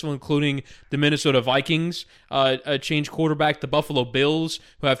successful, including the Minnesota Vikings changed quarterback, the Buffalo Bills,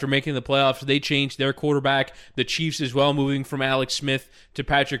 who after making the playoffs, they changed their quarterback, the Chiefs as well, moving from Alex Smith to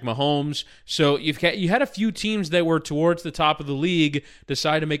Patrick Mahomes. So you had a few teams that were towards the top of the league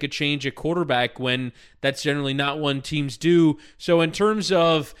decide to make a change at quarterback when that's generally not what teams do. So in terms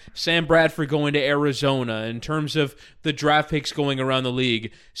of Sam Bradford going to Arizona, in terms of the draft picks going around the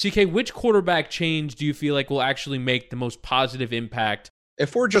league, CK, which quarterback change do you feel like will actually make the most positive impact?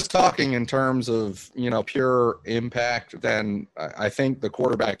 If we're just talking in terms of, pure impact, then I think the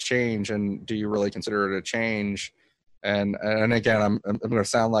quarterback change, and do you really consider it a change? And again, I'm going to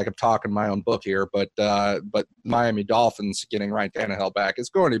sound like I'm talking my own book here, but Miami Dolphins getting Ryan Tannehill back is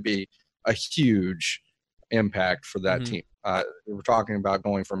going to be a huge impact for that team. We're talking about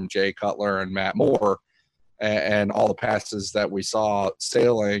going from Jay Cutler and Matt Moore and all the passes that we saw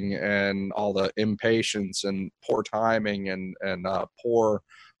sailing, and all the impatience and poor timing and poor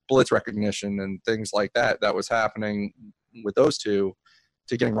blitz recognition and things like that was happening with those two,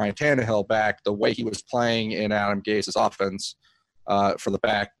 to getting Ryan Tannehill back the way he was playing in Adam Gase's offense for the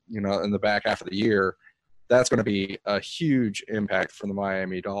back, in the back half of the year. That's going to be a huge impact for the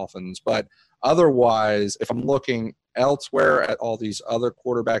Miami Dolphins. But otherwise, if I'm looking elsewhere at all these other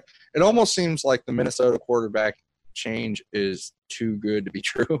quarterbacks, it almost seems like the Minnesota quarterback change is too good to be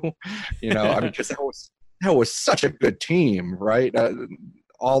true. Because that was such a good team, right?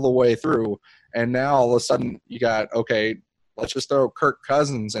 All the way through. And now all of a sudden you got, okay, let's just throw Kirk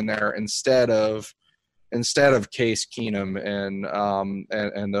Cousins in there instead of instead of Case Keenum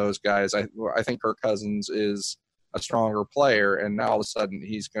and those guys. I think Kirk Cousins is a stronger player, and now all of a sudden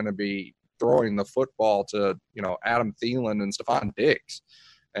he's going to be throwing the football to, Adam Thielen and Stephon Diggs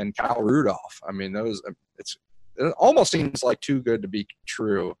and Kyle Rudolph. I mean, it almost seems like too good to be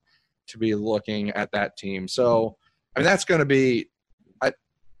true to be looking at that team. So, I mean, that's going to be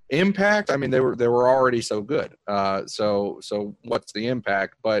impact. I mean, they were already so good. So what's the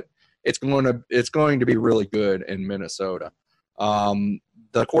impact? But it's going to be really good in Minnesota.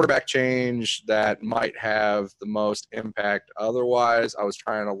 The quarterback change that might have the most impact otherwise, I was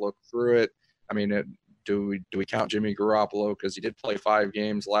trying to look through it. I mean, do we count Jimmy Garoppolo because he did play 5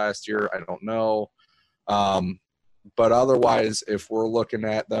 games last year? I don't know. But otherwise, if we're looking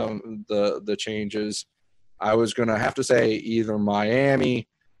at the changes, I was going to have to say either Miami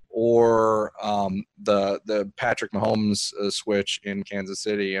or the Patrick Mahomes switch in Kansas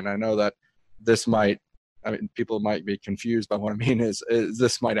City. And I know that people might be confused by what I mean is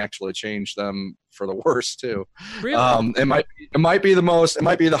this might actually change them for the worse too. Really? It might be the most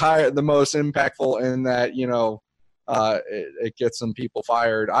impactful in that, it gets some people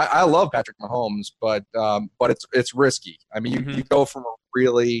fired. I love Patrick Mahomes, but it's risky. I mean, you go from a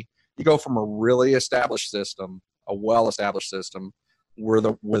really established system, a well-established system, with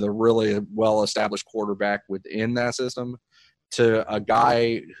a really well-established quarterback within that system, to a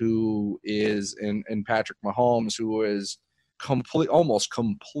guy who is in Patrick Mahomes, who is almost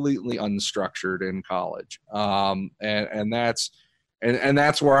completely unstructured in college, and that's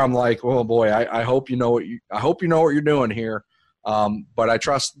where I'm like, oh boy, I hope you know what you're doing here. But I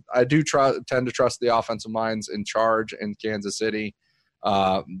tend to trust the offensive minds in charge in Kansas City.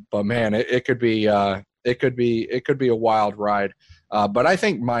 But man, it could be a wild ride. But I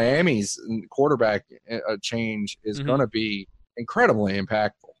think Miami's quarterback change is going to be incredibly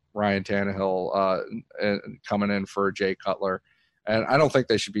impactful. Ryan Tannehill coming in for Jay Cutler. And I don't think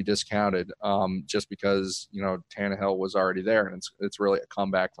they should be discounted just because, Tannehill was already there, and it's really a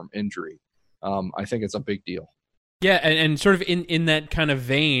comeback from injury. I think it's a big deal. Yeah, and sort of in that kind of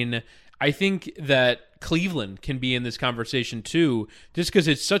vein, I think that Cleveland can be in this conversation too, just because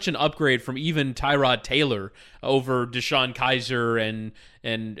it's such an upgrade from even Tyrod Taylor over Deshaun Kaiser and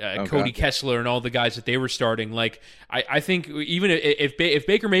Cody Kessler and all the guys that they were starting. Like, I think even if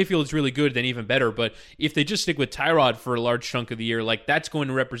Baker Mayfield is really good, then even better. But if they just stick with Tyrod for a large chunk of the year, like, that's going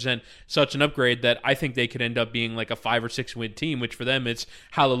to represent such an upgrade that I think they could end up being like a 5 or 6 win team, which for them it's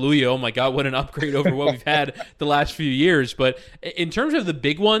hallelujah. Oh my God, what an upgrade over what we've had the last few years. But in terms of the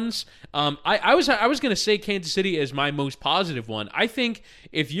big ones, I was going to say Kansas City is my most positive one. I think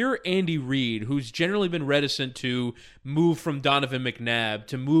if you're Andy Reid, who's generally been reticent to move from Donovan McNabb,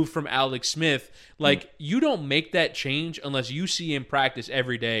 to move from Alex Smith, like, you don't make that change unless you see him practice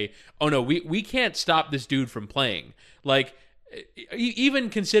every day. Oh no, we can't stop this dude from playing. Like, even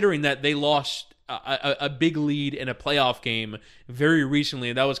considering that they lost a big lead in a playoff game very recently,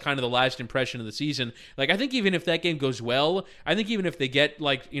 and that was kind of the last impression of the season. Like, I think even if that game goes well, I think even if they get,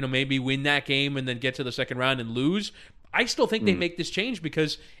 like, maybe win that game and then get to the second round and lose, I still think they make this change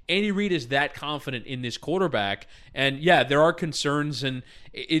because Andy Reid is that confident in this quarterback. And yeah, there are concerns, and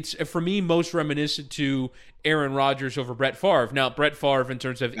it's, for me, most reminiscent to Aaron Rodgers over Brett Favre. Now, Brett Favre, in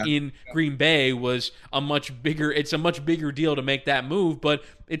terms of in Green Bay, was a much bigger deal to make that move, but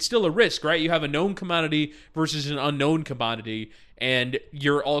it's still a risk, right? You have a known commodity versus an unknown commodity, and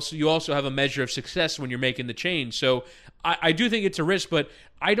you also have a measure of success when you're making the change. So I do think it's a risk, but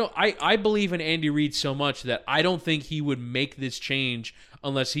I believe in Andy Reid so much that I don't think he would make this change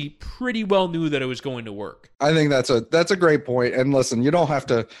unless he pretty well knew that it was going to work. I think that's a great point. And listen, you don't have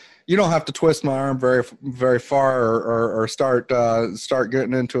to twist my arm very, very far or start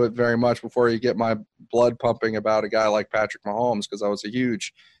getting into it very much before you get my blood pumping about a guy like Patrick Mahomes, because I was a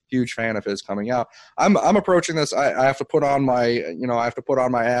huge fan of his coming out. I'm approaching this. I have to put on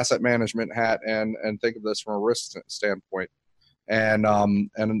my asset management hat and think of this from a risk standpoint. And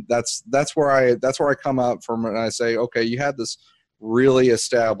that's where I come out from, and I say, okay, you had this really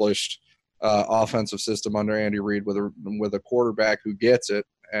established offensive system under Andy Reid with a quarterback who gets it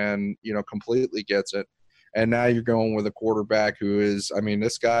and completely gets it, and now you're going with a quarterback who is, I mean,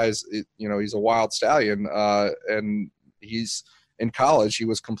 this guy's, he's a wild stallion, and he's in college he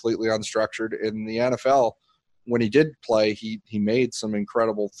was completely unstructured. In the NFL, when he did play, he made some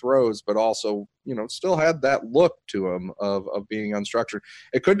incredible throws, but also, still had that look to him of being unstructured.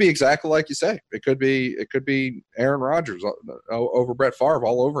 It could be exactly like you say. It could be Aaron Rodgers over Brett Favre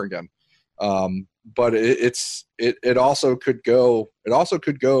all over again. But it also could go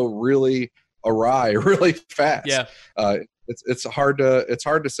really awry really fast. Yeah. It's hard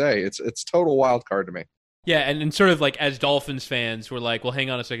to say. It's total wild card to me. Yeah, and sort of like as Dolphins fans, we're like, well,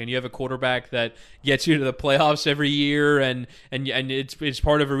 hang on a second. You have a quarterback that gets you to the playoffs every year, and it's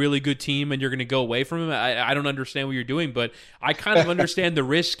part of a really good team, and you're going to go away from him. I don't understand what you're doing, but I kind of understand the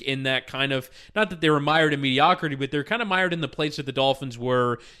risk in that kind of, not that they were mired in mediocrity, but they're kind of mired in the place that the Dolphins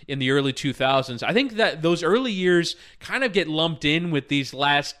were in the early 2000s. I think that those early years kind of get lumped in with these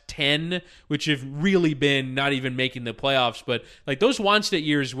last 10, which have really been not even making the playoffs, but like those Wannstedt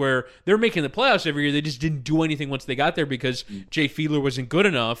years where they're making the playoffs every year, they just didn't do anything once they got there because Jay Fiedler wasn't good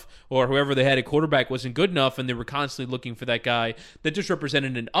enough, or whoever they had at quarterback wasn't good enough, and they were constantly looking for that guy that just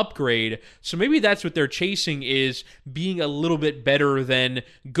represented an upgrade. So maybe that's what they're chasing, is being a little bit better than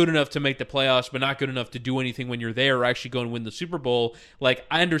good enough to make the playoffs, but not good enough to do anything when you're there or actually go and win the Super Bowl. Like,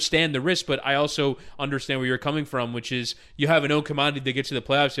 I understand the risk, but I also understand where you're coming from, which is you have an own commodity that gets you the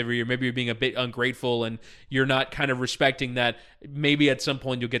playoffs every year. Maybe you're being a bit ungrateful and you're not kind of respecting that maybe at some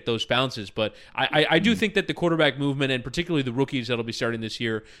point you'll get those bounces. But I do think that the quarterback movement, and particularly the rookies that'll be starting this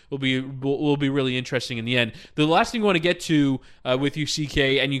year, will be really interesting in the end. The last thing I want to get to with you, CK,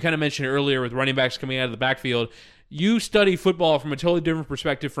 and you kind of mentioned earlier with running backs coming out of the backfield, you study football from a totally different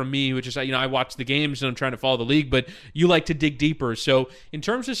perspective from me, which is, I watch the games and I'm trying to follow the league, but you like to dig deeper. So in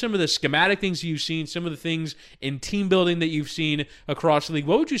terms of some of the schematic things you've seen, some of the things in team building that you've seen across the league,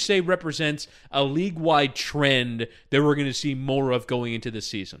 what would you say represents a league-wide trend that we're going to see more of going into this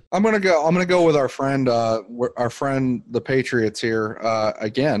season? I'm gonna go with our friend the Patriots here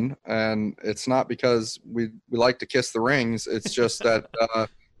again, and it's not because we like to kiss the rings. It's just that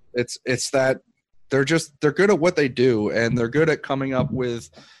it's that they're good at what they do, and they're good at coming up with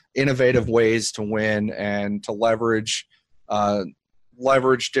innovative ways to win and to leverage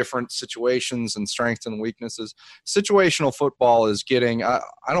different situations and strengths and weaknesses. Situational football is getting, I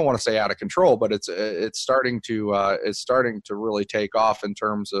don't want to say out of control, but it's starting to really take off in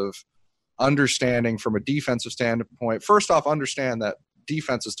terms of understanding from a defensive standpoint. First off, understand that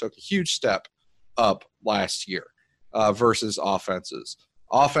defenses took a huge step up last year versus offenses.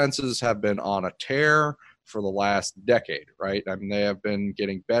 Offenses have been on a tear for the last decade, right? I mean, they have been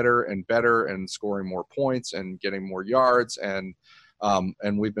getting better and better and scoring more points and getting more yards, and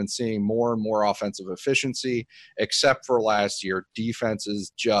we've been seeing more and more offensive efficiency, except for last year.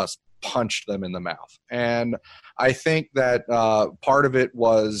 Defenses just punched them in the mouth. And I think that part of it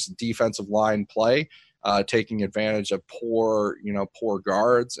was defensive line play, taking advantage of poor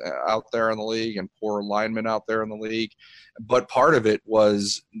guards out there in the league and poor linemen out there in the league. But part of it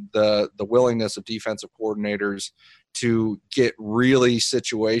was the willingness of defensive coordinators to get really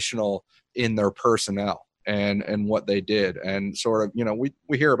situational in their personnel and what they did. And sort of,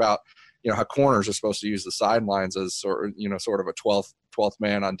 we hear about, how corners are supposed to use the sidelines as sort of a 12th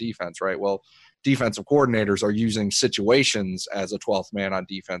man on defense, right? Well, defensive coordinators are using situations as a 12th man on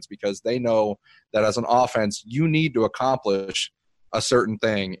defense because they know that as an offense, you need to accomplish a certain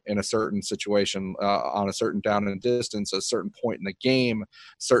thing in a certain situation, on a certain down and distance, a certain point in the game,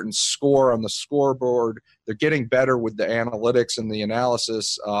 certain score on the scoreboard. They're getting better with the analytics and the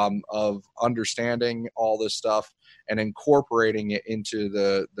analysis of understanding all this stuff and incorporating it into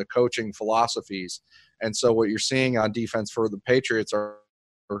the coaching philosophies. And so what you're seeing on defense for the Patriots are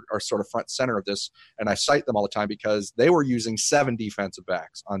sort of front center of this, and I cite them all the time because they were using 7 defensive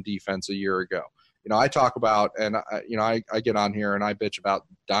backs on defense a year ago. I talk about, and I get on here and I bitch about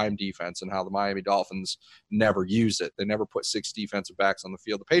dime defense and how the Miami Dolphins never use it. They never put 6 defensive backs on the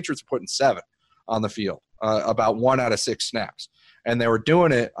field. The Patriots are putting 7 on the field, about 1 out of 6 snaps, and they were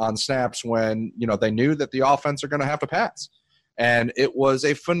doing it on snaps when they knew that the offense are going to have to pass, and it was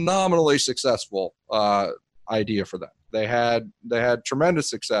a phenomenally successful idea for them. They had tremendous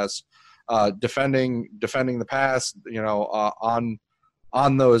success defending the pass,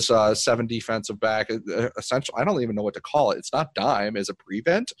 on those 7 defensive back. Essentially, I don't even know what to call it. It's not dime; it's a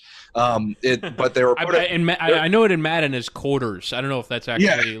prevent. But they were. I know it in Madden as quarters. I don't know if that's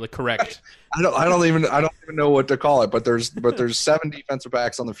actually correct. I don't even know what to call it. But there's 7 defensive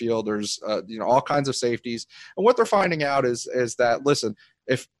backs on the field. There's all kinds of safeties, and what they're finding out is that, listen,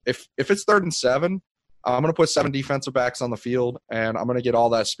 if it's 3rd and 7. I'm going to put 7 defensive backs on the field, and I'm going to get all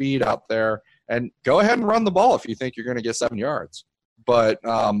that speed out there. And go ahead and run the ball if you think you're going to get 7 yards. But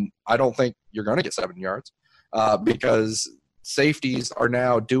I don't think you're going to get 7 yards because safeties are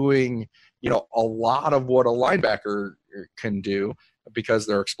now doing, a lot of what a linebacker can do because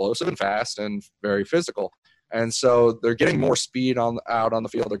they're explosive and fast and very physical. And so they're getting more speed out on the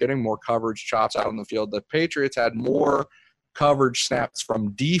field. They're getting more coverage chops out on the field. The Patriots had more coverage snaps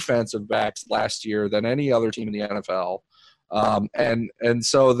from defensive backs last year than any other team in the NFL. And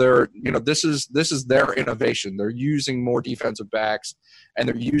so they're, this is their innovation. They're using more defensive backs, and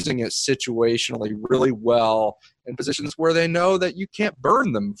they're using it situationally really well in positions where they know that you can't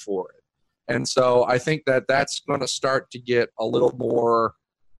burn them for it. And so I think that that's going to start to get a little more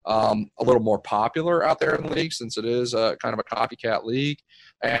popular out there in the league, since it is a kind of a copycat league.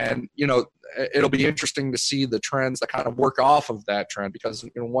 And, it'll be interesting to see the trends that kind of work off of that trend, because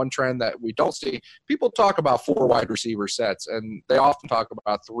one trend that we don't see, people talk about 4 wide receiver sets, and they often talk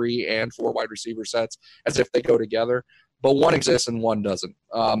about 3 and 4 wide receiver sets as if they go together, but one exists and one doesn't.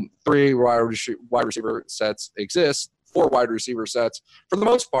 3 wide receiver sets exist. 4 wide receiver sets, for the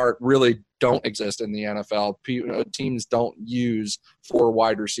most part, really don't exist in the NFL. Teams don't use 4 real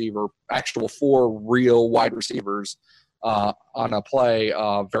wide receivers on a play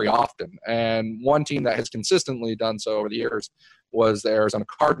very often. And one team that has consistently done so over the years was the Arizona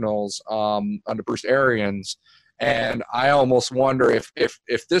Cardinals under Bruce Arians. And I almost wonder if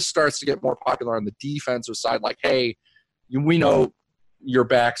this starts to get more popular on the defensive side, like, hey, we know your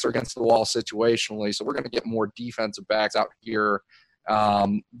backs are against the wall situationally, so we're going to get more defensive backs out here.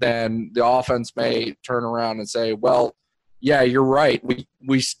 Then the offense may turn around and say, well, yeah, you're right.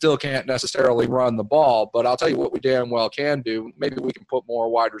 We still can't necessarily run the ball, but I'll tell you what we damn well can do. Maybe we can put more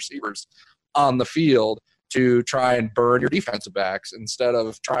wide receivers on the field to try and burn your defensive backs, instead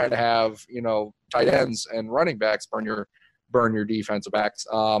of trying to have, tight ends and running backs burn your defensive backs.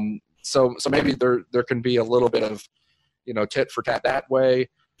 So maybe there can be a little bit of, tit for tat that way.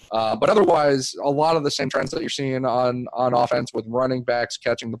 But otherwise, a lot of the same trends that you're seeing on offense, with running backs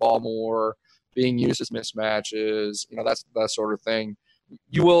catching the ball more, being used as mismatches, that sort of thing.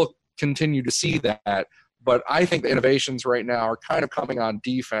 You will continue to see that. But I think the innovations right now are kind of coming on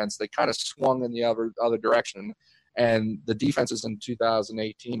defense. They kind of swung in the other direction. And the defenses in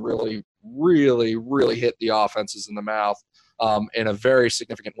 2018 really, really, really hit the offenses in the mouth in a very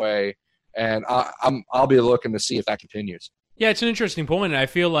significant way. And I'll be looking to see if that continues. Yeah, it's an interesting point. And I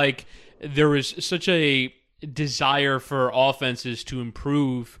feel like there is such a desire for offenses to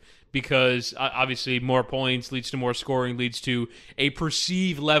improve, because obviously more points leads to more scoring, leads to a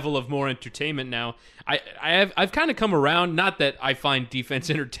perceived level of more entertainment. Now, I've kind of come around, not that I find defense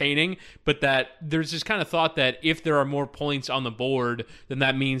entertaining, but that there's this kind of thought that if there are more points on the board, then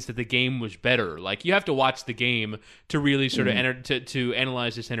that means that the game was better. Like, you have to watch the game to really sort of to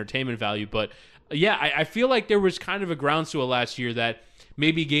analyze this entertainment value. But yeah, I feel like there was kind of a groundswell last year that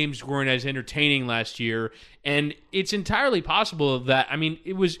maybe games weren't as entertaining last year, and it's entirely possible that,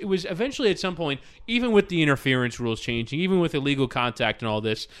 it was eventually at some point, even with the interference rules changing, even with illegal contact and all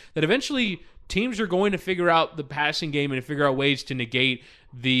this, that eventually teams are going to figure out the passing game and figure out ways to negate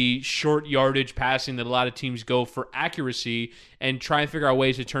the short yardage passing that a lot of teams go for accuracy, and try and figure out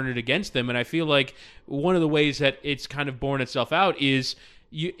ways to turn it against them. And I feel like one of the ways that it's kind of borne itself out is,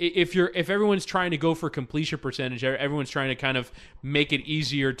 if everyone's trying to go for completion percentage, everyone's trying to kind of make it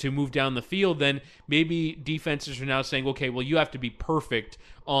easier to move down the field, then maybe defenses are now saying, okay, well, you have to be perfect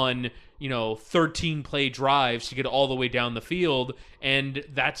on 13 play drives to get all the way down the field, and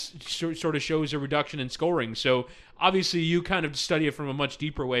that's sort of shows a reduction in scoring. So obviously you kind of study it from a much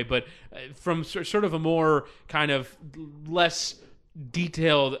deeper way, but from sort of a more kind of less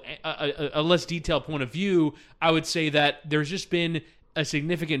detailed point of view, I would say that there's just been a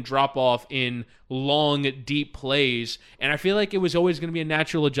significant drop-off in long, deep plays, and I feel like it was always going to be a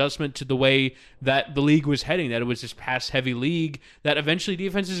natural adjustment to the way that the league was heading, that it was this pass-heavy league, that eventually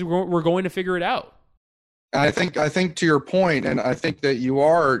defenses were going to figure it out. I think to your point, and I think that you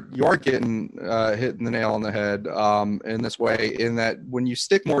are getting hitting the nail on the head in this way, in that when you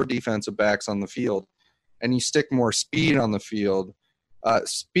stick more defensive backs on the field and you stick more speed on the field,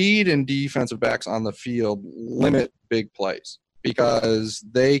 speed and defensive backs on the field limit big plays, because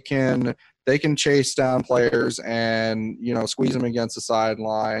they can chase down players and squeeze them against the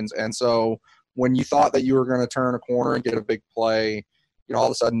sidelines. And so when you thought that you were going to turn a corner and get a big play, all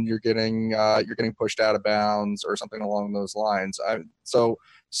of a sudden you're getting pushed out of bounds or something along those lines. So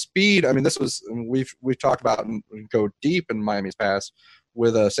speed, this was, we've talked about and go deep in Miami's past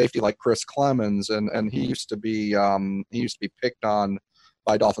with a safety like Chris Clemens, and he used to be picked on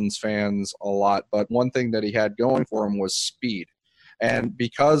by Dolphins fans a lot, but one thing that he had going for him was speed. And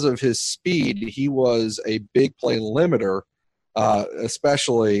because of his speed, he was a big play limiter,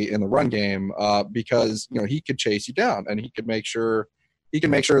 especially in the run game, because he could chase you down, and he can make sure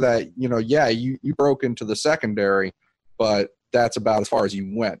that you broke into the secondary, but that's about as far as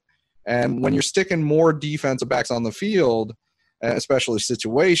you went. And when you're sticking more defensive backs on the field, especially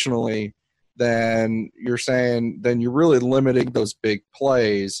situationally, then you're really limiting those big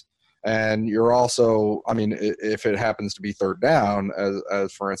plays. And you're also, I mean, if it happens to be third down,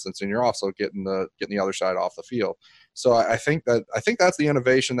 as for instance, and you're also getting the other side off the field. So I think that's the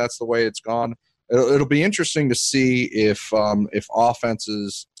innovation. That's the way it's gone. It'll be interesting to see if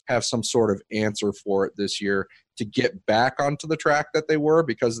offenses have some sort of answer for it this year to get back onto the track that they were,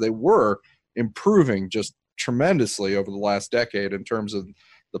 because they were improving just tremendously over the last decade in terms of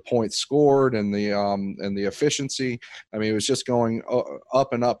the points scored and the efficiency. I mean, it was just going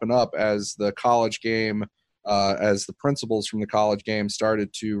up and up and up as the college game, as the principles from the college game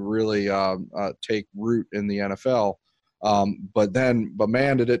started to really take root in the NFL. But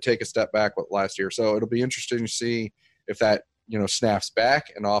man, did it take a step back last year. So it'll be interesting to see if that, snaps back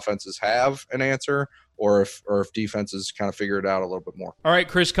and offenses have an answer, or if defenses kind of figure it out a little bit more. All right,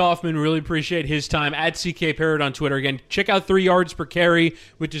 Chris Kaufman, really appreciate his time. At CK Parrott on Twitter. Again, check out 3 Yards Per Carry,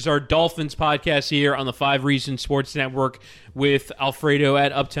 which is our Dolphins podcast here on the 5 Reasons Sports Network, with Alfredo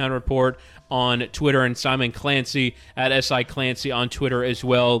at Uptown Report on Twitter and Simon Clancy at SI Clancy on Twitter as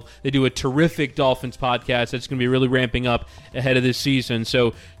well. They do a terrific Dolphins podcast that's going to be really ramping up ahead of this season.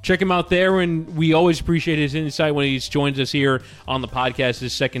 So check him out there, and we always appreciate his insight when he joins us here on the podcast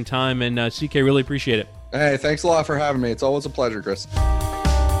his second time. And CK, really appreciate it. Hey, thanks a lot for having me. It's always a pleasure, Chris.